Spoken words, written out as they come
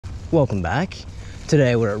Welcome back.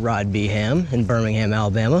 Today we're at Ride BHM in Birmingham,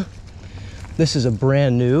 Alabama. This is a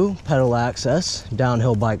brand new pedal access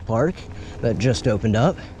downhill bike park that just opened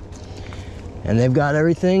up. And they've got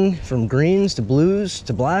everything from greens to blues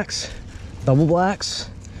to blacks, double blacks,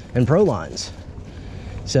 and pro lines.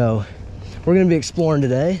 So we're gonna be exploring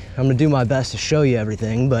today. I'm gonna do my best to show you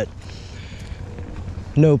everything, but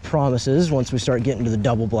no promises once we start getting to the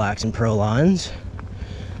double blacks and pro lines.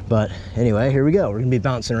 But anyway, here we go. We're gonna be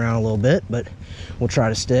bouncing around a little bit, but we'll try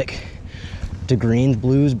to stick to greens,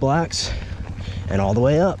 blues, blacks, and all the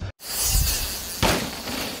way up.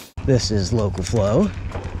 This is local flow.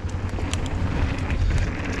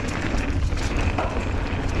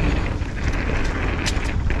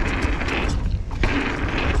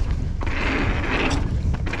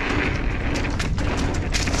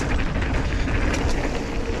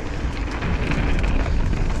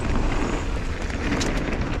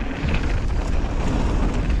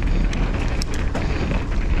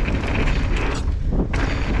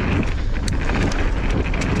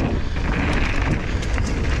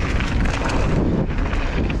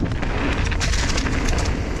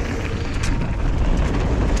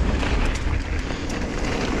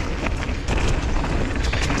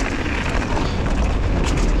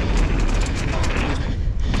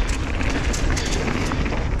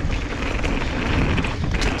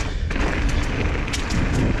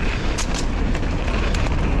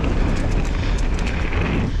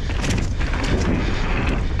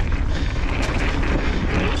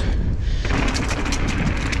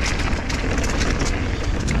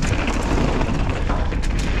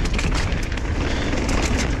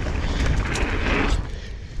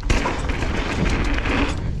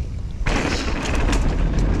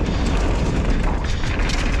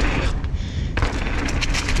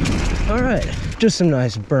 All right, just some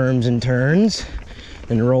nice berms and turns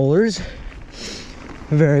and rollers.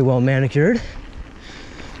 Very well manicured.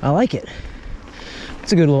 I like it.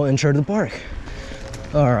 It's a good little intro to the park.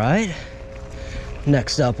 All right,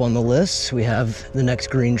 next up on the list, we have the next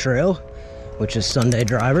green trail, which is Sunday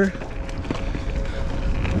Driver.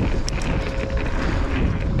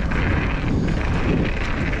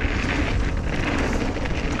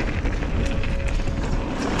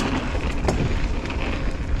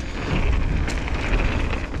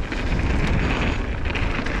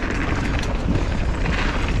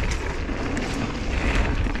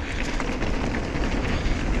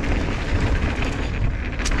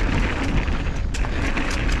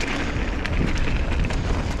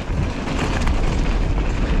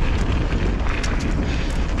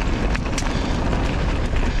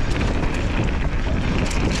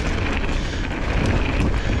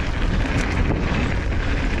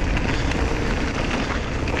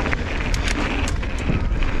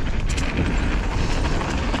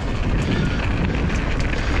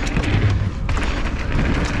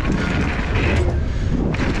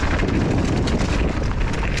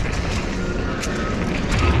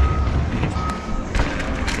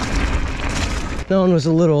 That one was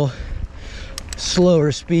a little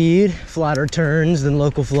slower speed, flatter turns than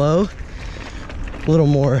local flow. A little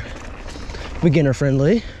more beginner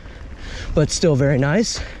friendly, but still very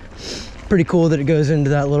nice. Pretty cool that it goes into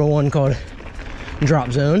that little one called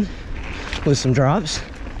drop zone with some drops.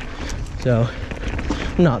 So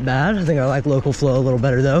not bad. I think I like local flow a little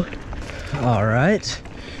better though. All right,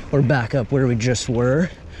 we're back up where we just were,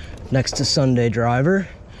 next to Sunday Driver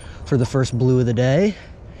for the first blue of the day.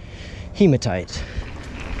 Hematite.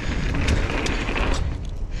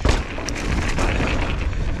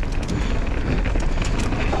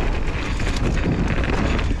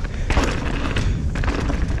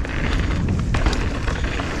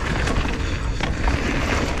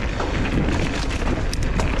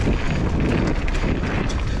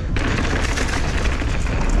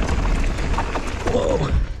 Whoa.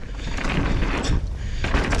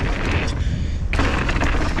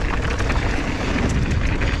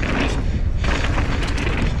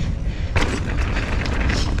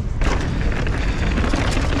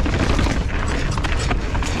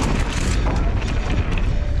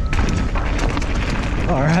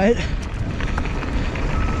 All right.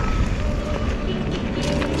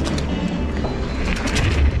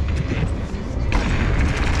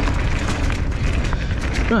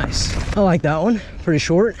 Nice. I like that one. Pretty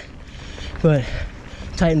short, but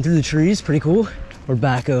tightened through the trees. Pretty cool. We're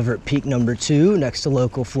back over at peak number 2 next to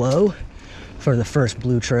local flow for the first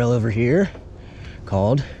blue trail over here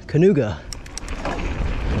called Canuga.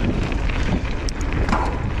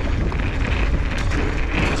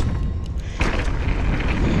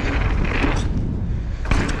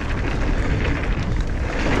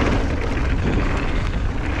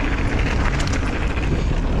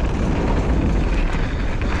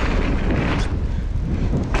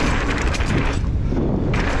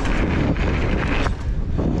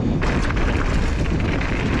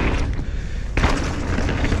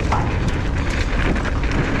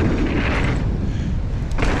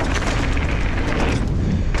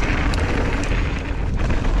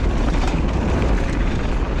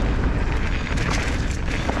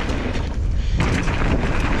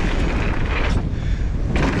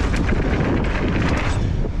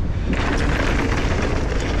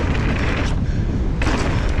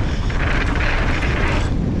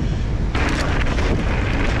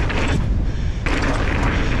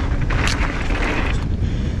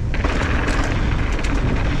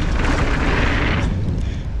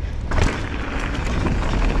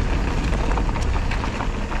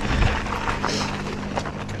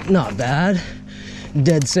 not bad.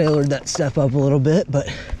 Dead sailored that step up a little bit,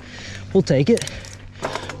 but we'll take it.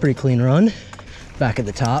 Pretty clean run. Back at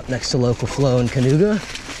the top next to Local Flow and Canuga,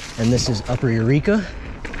 and this is Upper Eureka.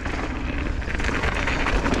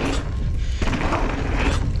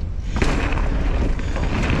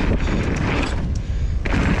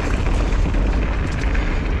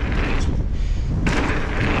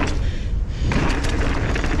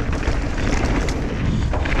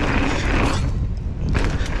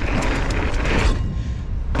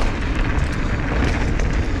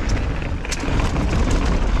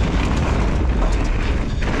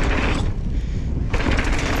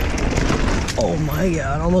 Oh my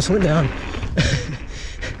God, almost went down.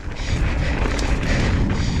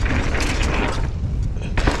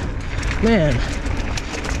 Man,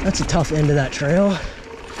 that's a tough end of that trail.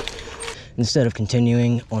 Instead of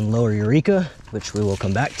continuing on Lower Eureka, which we will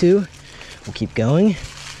come back to, we'll keep going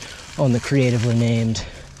on the creatively named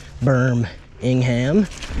Birmingham.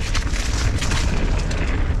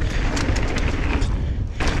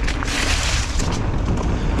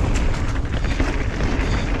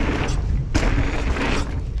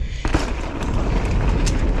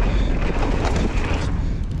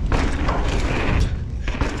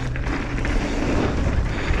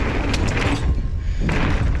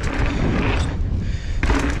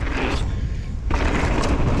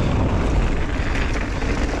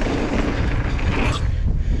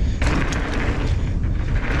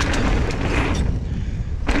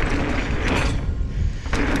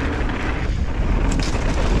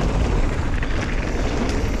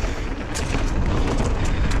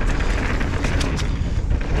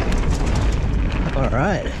 All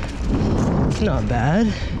right, not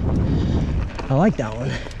bad. I like that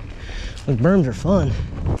one. Those berms are fun.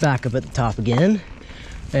 Back up at the top again,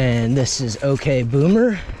 and this is OK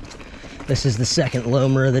Boomer. This is the second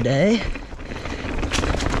loamer of the day.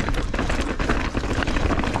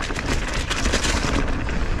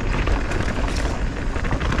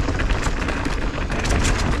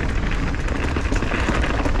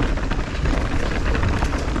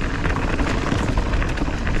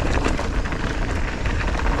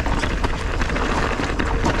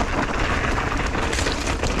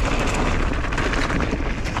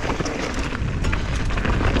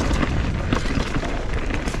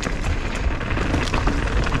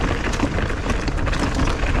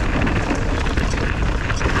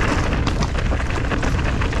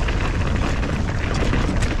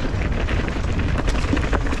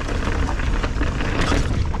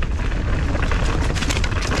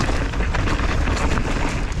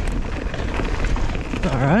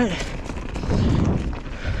 All right,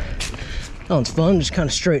 that one's fun, just kind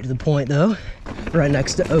of straight to the point though. Right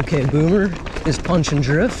next to OK Boomer is Punch and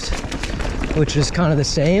Drift, which is kind of the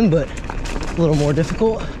same, but a little more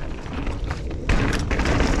difficult.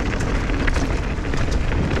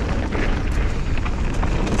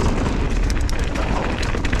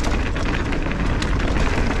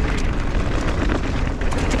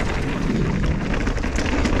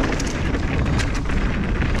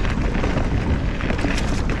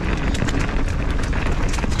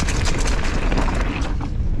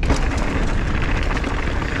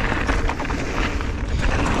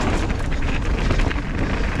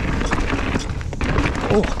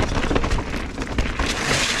 Oh.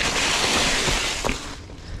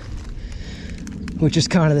 Which is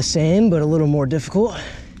kind of the same, but a little more difficult.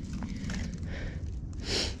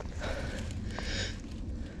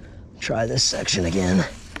 Try this section again.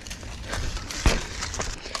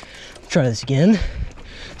 Try this again.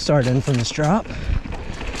 Starting from this drop.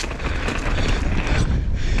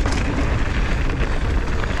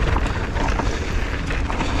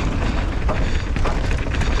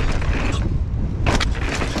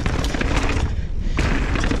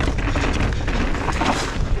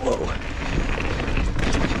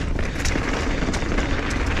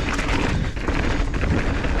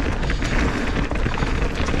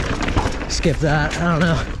 Skip that, I don't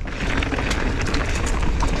know.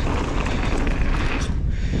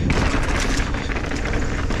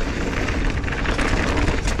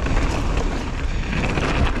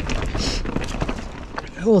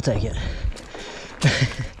 We'll take it.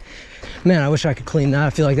 Man, I wish I could clean that. I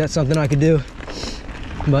feel like that's something I could do.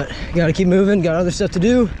 But gotta keep moving, got other stuff to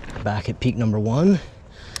do. Back at peak number 1.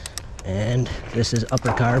 And this is Upper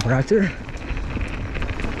Chiropractor.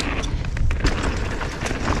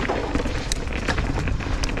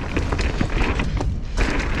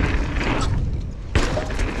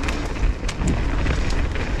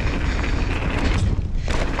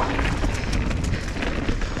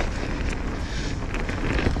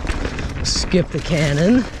 Skip the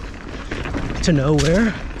cannon to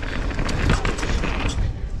nowhere.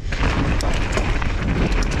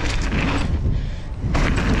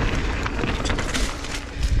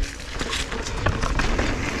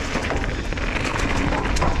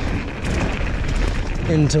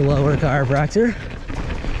 into lower chiropractor.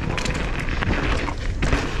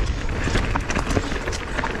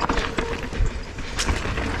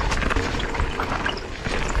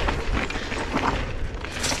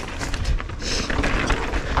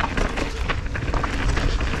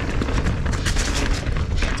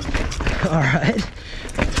 All right.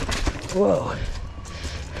 Whoa.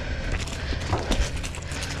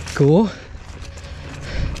 Cool.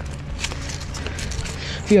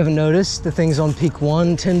 If you haven't noticed, the things on peak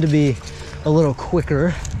 1 tend to be a little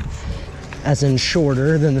quicker, as in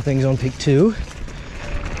shorter, than the things on peak 2.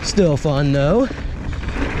 Still fun though.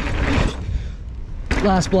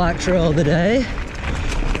 Last black trail of the day.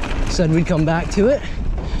 Said we'd come back to it.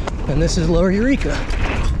 And this is Lower Eureka.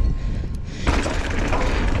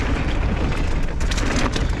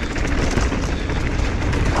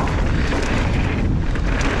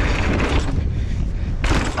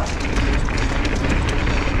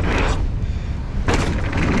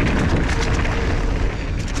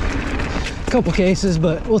 Couple cases,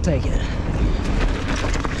 but we'll take it.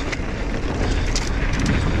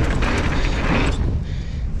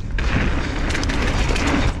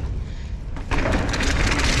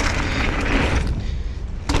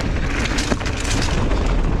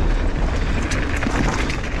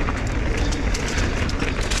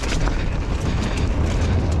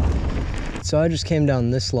 So I just came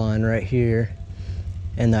down this line right here,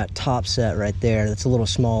 and that top set right there, that's a little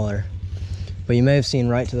smaller. But you may have seen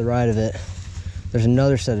right to the right of it, there's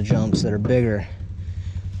another set of jumps that are bigger.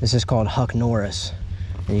 This is called Huck Norris.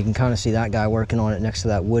 And you can kind of see that guy working on it next to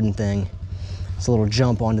that wooden thing. It's a little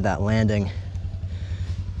jump onto that landing.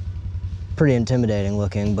 Pretty intimidating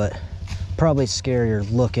looking, but probably scarier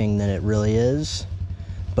looking than it really is.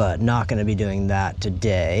 But not gonna be doing that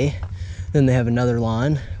today. Then they have another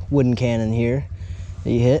line, wooden cannon here,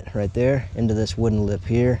 that you hit right there into this wooden lip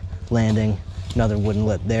here, landing, another wooden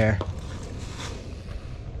lip there.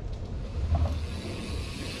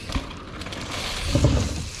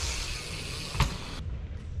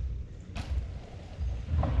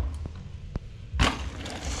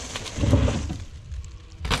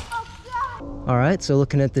 All right, so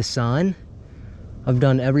looking at this sign, I've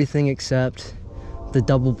done everything except the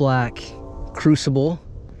double black Crucible,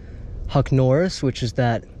 Huck Norris, which is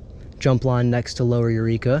that jump line next to Lower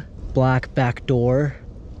Eureka, black back door,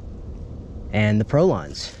 and the pro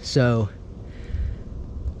lines. So,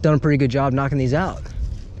 done a pretty good job knocking these out.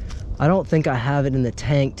 I don't think I have it in the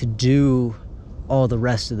tank to do all the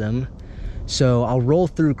rest of them, so I'll roll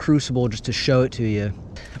through Crucible just to show it to you.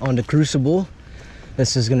 On to Crucible.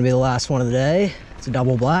 This is gonna be the last one of the day. It's a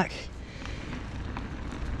double black.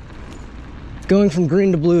 Going from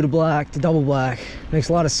green to blue to black to double black makes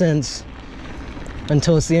a lot of sense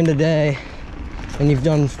until it's the end of the day and you've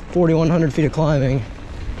done 4,100 feet of climbing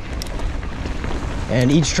and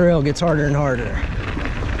each trail gets harder and harder.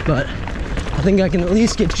 But I think I can at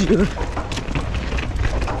least get you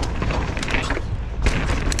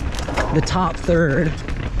the top third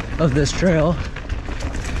of this trail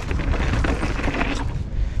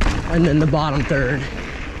and then the bottom third.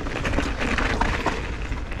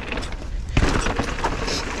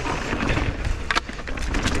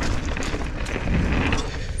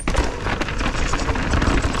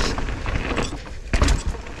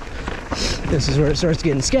 This is where it starts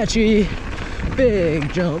getting sketchy.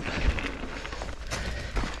 Big jump.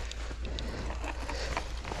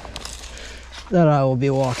 That I will be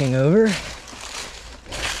walking over.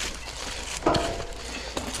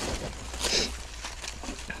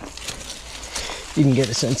 You can get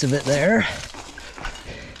a sense of it there.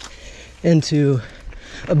 Into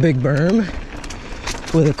a big berm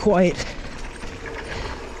with a quite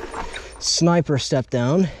sniper step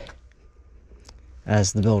down,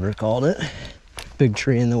 as the builder called it. Big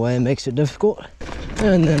tree in the way makes it difficult.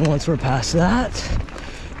 And then once we're past that,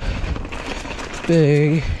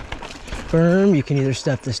 big berm, you can either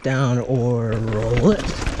step this down or roll it,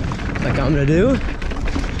 like I'm gonna do.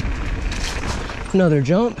 Another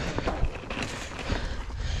jump.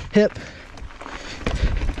 Hip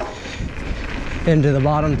into the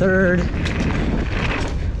bottom third.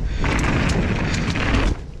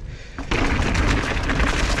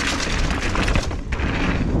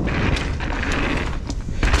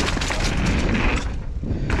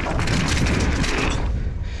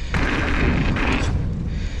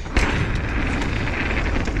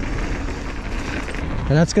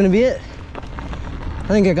 And that's gonna be it. I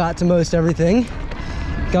think I got to most everything.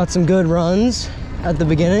 Got some good runs at the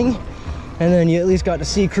beginning, and then you at least got to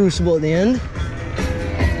see Crucible at the end.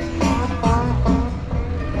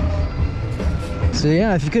 So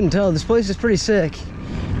yeah, if you couldn't tell, this place is pretty sick,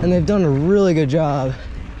 and they've done a really good job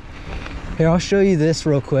Here, I'll show you this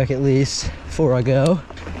real quick at least before I go.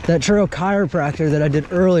 That trail chiropractor that I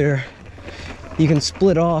did earlier, you can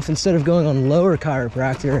split off instead of going on lower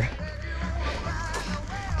chiropractor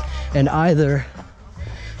and either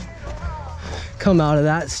come out of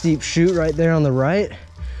that steep chute right there on the right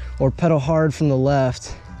or pedal hard from the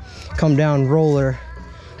left, come down roller,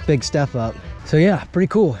 big step up. So yeah, pretty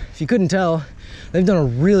cool. If you couldn't tell, they've done a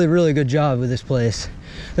really, really good job with this place.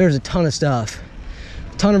 There's a ton of stuff,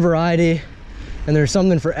 a ton of variety, and there's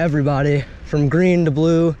something for everybody, from green to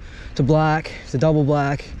blue to black to double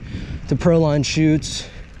black to Proline chutes,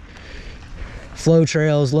 flow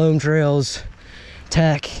trails, loam trails,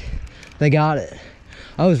 tech. They got it.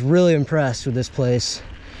 I was really impressed with this place,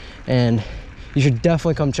 and you should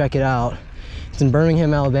definitely come check it out. It's in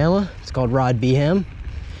Birmingham, Alabama. It's called Rod BHM.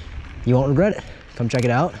 You won't regret it. Come check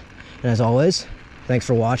it out. And as always, thanks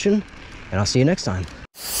for watching, and I'll see you next time.